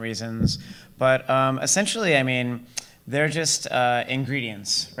 for different reasons. But essentially, I mean, they're just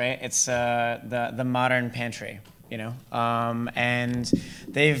ingredients, right? It's the modern pantry. you know, and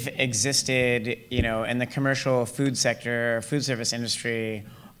they've existed, you know, in the commercial food sector, food service industry,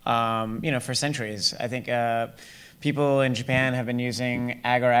 you know, for centuries. I think people in Japan have been using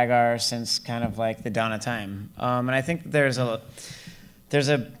agar-agar since kind of like the dawn of time. And I think there's a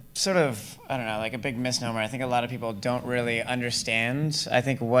sort of, I don't know, like a big misnomer. I think a lot of people don't really understand, I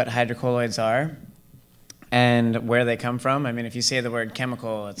think, what hydrocolloids are and where they come from. I mean, if you say the word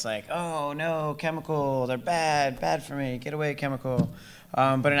chemical, it's like, oh no, chemical, they're bad for me, get away, chemical.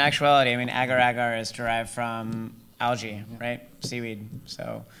 But in actuality, I mean, agar-agar is derived from algae, right? Seaweed.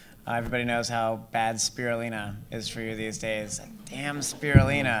 So everybody knows how bad spirulina is for you these days. Like, damn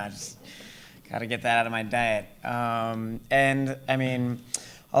spirulina, just gotta get that out of my diet. And I mean,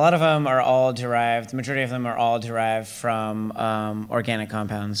 a lot of them are all derived, the majority of them are all derived from organic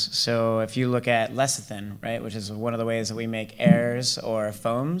compounds. So if you look at lecithin, right, which is one of the ways that we make airs or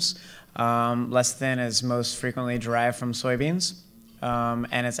foams, lecithin is most frequently derived from soybeans.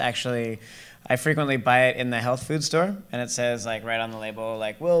 And it's actually, I frequently buy it in the health food store, and it says, like, right on the label,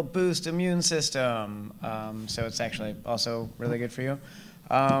 like, will boost immune system. So it's actually also really good for you.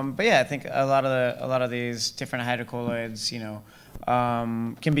 But yeah, I think a lot of these different hydrocolloids, you know,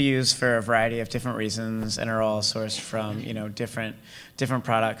 can be used for a variety of different reasons, and are all sourced from, you know, different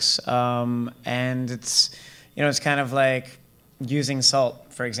products. And it's, you know, it's kind of like using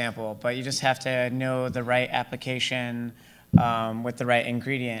salt, for example, but you just have to know the right application with the right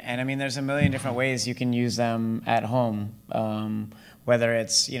ingredient. And I mean, there's a million different ways you can use them at home. Whether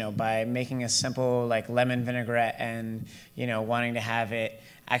it's, you know, by making a simple like lemon vinaigrette and, you know, wanting to have it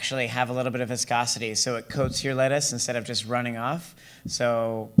actually have a little bit of viscosity so it coats your lettuce instead of just running off.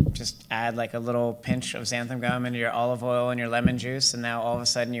 So just add like a little pinch of xanthan gum into your olive oil and your lemon juice, and now all of a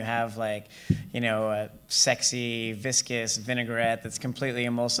sudden you have, like, you know, a sexy, viscous vinaigrette that's completely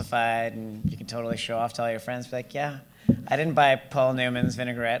emulsified, and you can totally show off to all your friends. Be like, yeah, I didn't buy Paul Newman's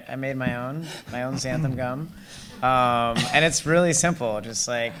vinaigrette. I made my own xanthan gum. And it's really simple, just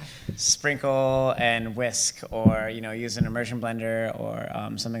like sprinkle and whisk, or, you know, use an immersion blender or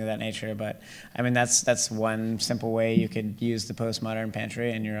something of that nature. But I mean, that's one simple way you could use the postmodern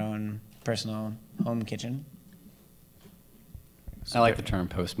pantry in your own personal home kitchen. I like the term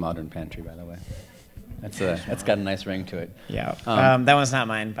postmodern pantry, by the way. That's got a nice ring to it. Yeah, that one's not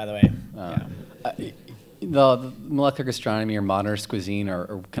mine, by the way. Yeah. The molecular gastronomy or modernist cuisine,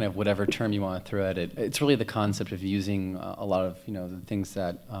 or kind of whatever term you want to throw at it, it's really the concept of using a lot of, you know, the things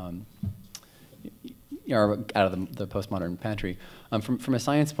that are out of the postmodern pantry. From a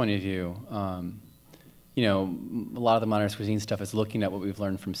science point of view, you know, a lot of the modernist cuisine stuff is looking at what we've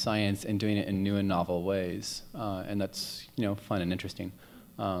learned from science and doing it in new and novel ways, and that's, you know, fun and interesting.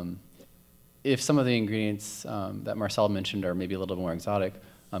 If some of the ingredients that Marcel mentioned are maybe a little more exotic,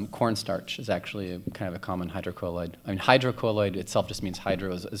 cornstarch is actually kind of a common hydrocolloid. I mean, hydrocolloid itself just means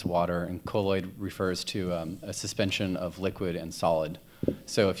hydro is water, and colloid refers to a suspension of liquid and solid.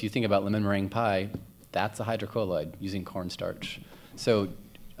 So if you think about lemon meringue pie, that's a hydrocolloid using cornstarch. So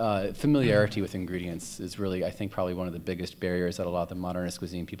familiarity with ingredients is really, I think, probably one of the biggest barriers that a lot of the modernist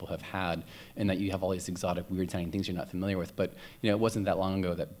cuisine people have had, in that you have all these exotic, weird-sounding things you're not familiar with. But, you know, it wasn't that long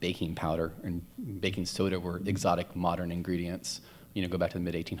ago that baking powder and baking soda were exotic modern ingredients. You know, go back to the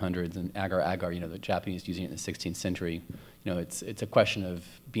mid-1800s, and agar-agar, you know, the Japanese using it in the 16th century. You know, it's a question of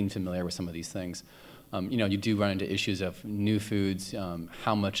being familiar with some of these things. You know, you do run into issues of new foods,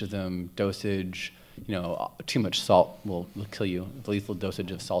 how much of them, dosage. You know, too much salt will kill you. The lethal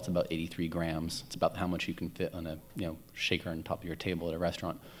dosage of salt is about 83 grams. It's about how much you can fit on a, you know, shaker on top of your table at a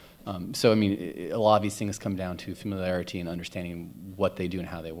restaurant. So, I mean, a lot of these things come down to familiarity and understanding what they do and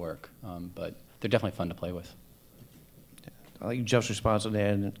how they work. But they're definitely fun to play with. I like Jeff's response on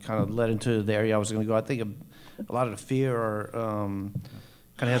that, and it kind of led into the area I was going to go. I think a lot of the fear or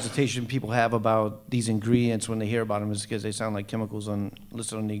kind of hesitation people have about these ingredients when they hear about them is because they sound like chemicals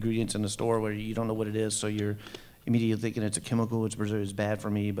listed on the ingredients in the store, where you don't know what it is, so you're immediately thinking it's a chemical, it's bad for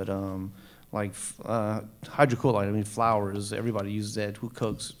me. But like hydrocolloid, I mean, flour is, everybody uses that. Who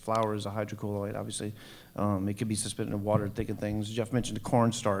cooks? Flour is a hydrocolloid, obviously. It could be suspended in water, thicken things. Jeff mentioned the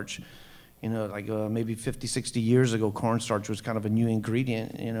cornstarch. You know, like maybe 50, 60 years ago, cornstarch was kind of a new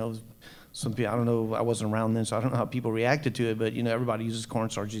ingredient. You know, some people, I don't know, I wasn't around then, so I don't know how people reacted to it, but, you know, everybody uses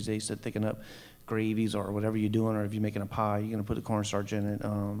cornstarch these days to thicken up gravies or whatever you're doing, or if you're making a pie, you're going to put the cornstarch in it.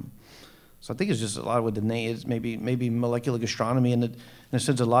 So I think it's just a lot with the name. It's maybe molecular gastronomy, and in a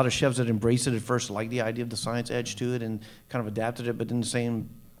sense, a lot of chefs that embraced it at first liked the idea of the science edge to it and kind of adapted it, but in the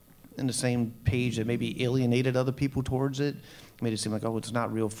same page that maybe alienated other people towards it, made it seem like, oh, it's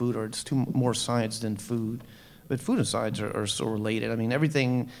not real food, or it's more science than food. But food and science are so related. I mean,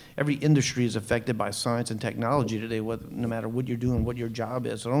 every industry is affected by science and technology today, no matter what you're doing, what your job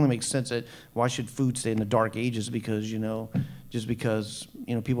is. So it only makes sense that why should food stay in the dark ages? Because, just because,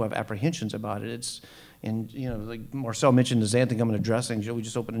 people have apprehensions about it. Like Marcel mentioned the xanthan gum and the dressings. We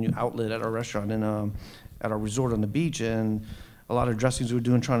just opened a new outlet at our restaurant and at our resort on the beach, and a lot of dressings we're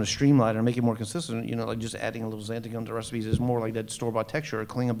doing trying to streamline and make it more consistent, like just adding a little xanthan gum to recipes is more like that store-bought texture or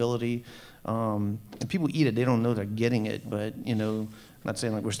clingability. And people eat it, they don't know they're getting it, but, I'm not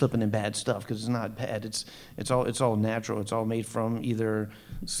saying like we're slipping in bad stuff, because it's not bad. It's all natural. It's all made from either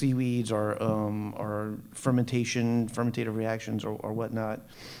seaweeds or fermentative reactions or whatnot.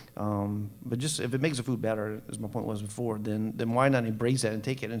 But just if it makes the food better, as my point was before, then why not embrace that and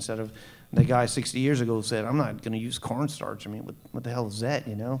take it instead of the guy 60 years ago said, I'm not going to use cornstarch. I mean, what the hell is that,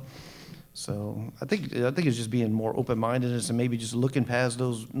 So I think it's just being more open-mindedness and maybe just looking past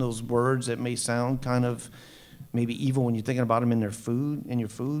those words that may sound kind of maybe evil when you're thinking about them in your food,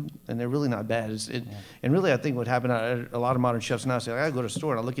 and they're really not bad. And really, I think what happened, a lot of modern chefs now say, I go to the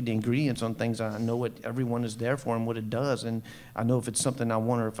store and I look at the ingredients on things, and I know what everyone is there for and what it does, and I know if it's something I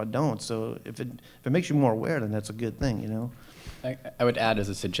want or if I don't. So if it makes you more aware, then that's a good thing, I would add as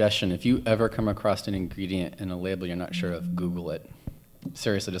a suggestion, if you ever come across an ingredient in a label you're not sure of, Google it.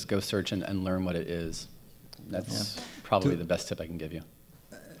 Seriously, just go search and learn what it is. That's probably the best tip I can give you.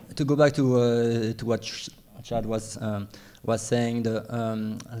 To go back to what Chad was saying,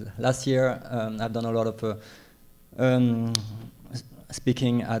 last year I've done a lot of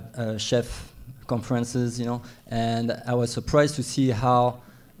speaking at chef conferences, and I was surprised to see how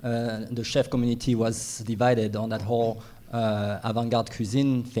the chef community was divided on that whole avant-garde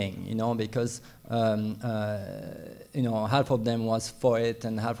cuisine thing, because half of them was for it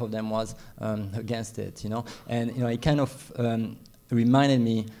and half of them was against it, and it kind of reminded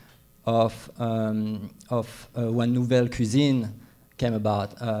me of when Nouvelle Cuisine came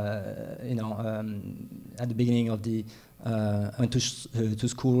about. At the beginning of I went to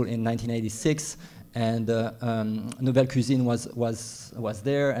school in 1986, and Nouvelle Cuisine was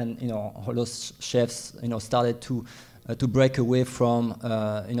there, and all those chefs started to break away from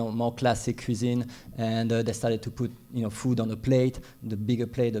more classic cuisine, and they started to put food on the plate. The bigger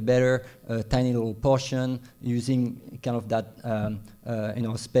plate, the better. A tiny little portion, using kind of that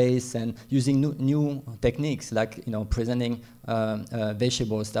space, and using new techniques like presenting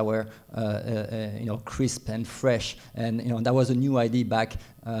vegetables that were crisp and fresh, and that was a new idea back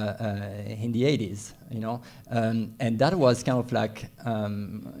in the 80s. And that was kind of like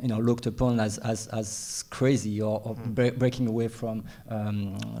looked upon as crazy or breaking away from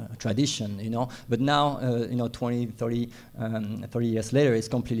tradition. But now 20, 30 years later, it's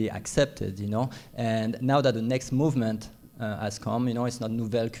completely accepted. And now that the next movement has come, it's not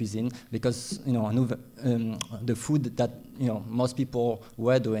Nouvelle Cuisine, because the food that most people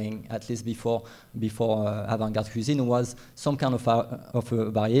were doing, at least before avant-garde cuisine, was some kind of a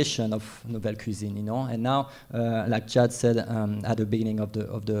variation of Nouvelle Cuisine, And now, like Chad said at the beginning of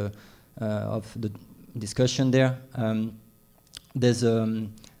the discussion there, there's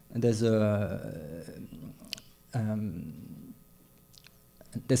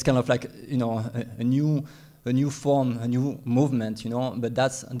kind of like a new form, a new movement, but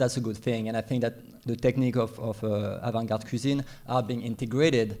that's a good thing. And I think that the technique of avant-garde cuisine are being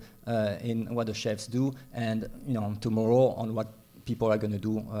integrated in what the chefs do, and tomorrow on what people are going to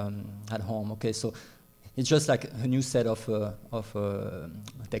do at home. Okay, so it's just like a new set of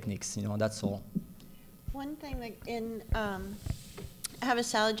techniques. That's all. One thing, like I have a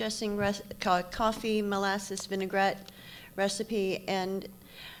salad dressing called coffee molasses vinaigrette recipe, and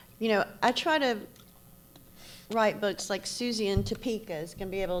I try to write books like Susie in Topeka is going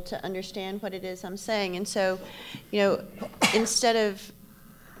to be able to understand what it is I'm saying. And so, instead of,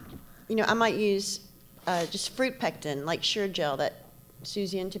 I might use just fruit pectin, like Sure Gel that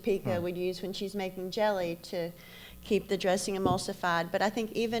Susie in Topeka would use when she's making jelly to keep the dressing emulsified. But I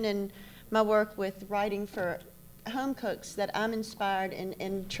think even in my work with writing for home cooks, that I'm inspired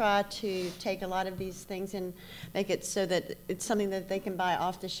and try to take a lot of these things and make it so that it's something that they can buy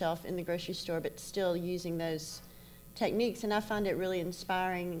off the shelf in the grocery store, but still using those techniques. And I find it really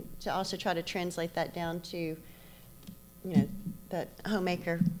inspiring to also try to translate that down to, that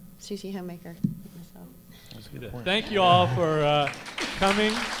homemaker, Susie homemaker myself. That's a good point. Thank you all for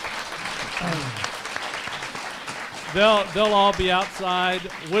coming. They'll all be outside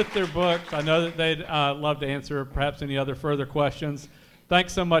with their books. I know that they'd love to answer perhaps any other further questions.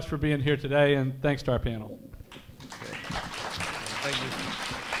 Thanks so much for being here today, and thanks to our panel. Thank you.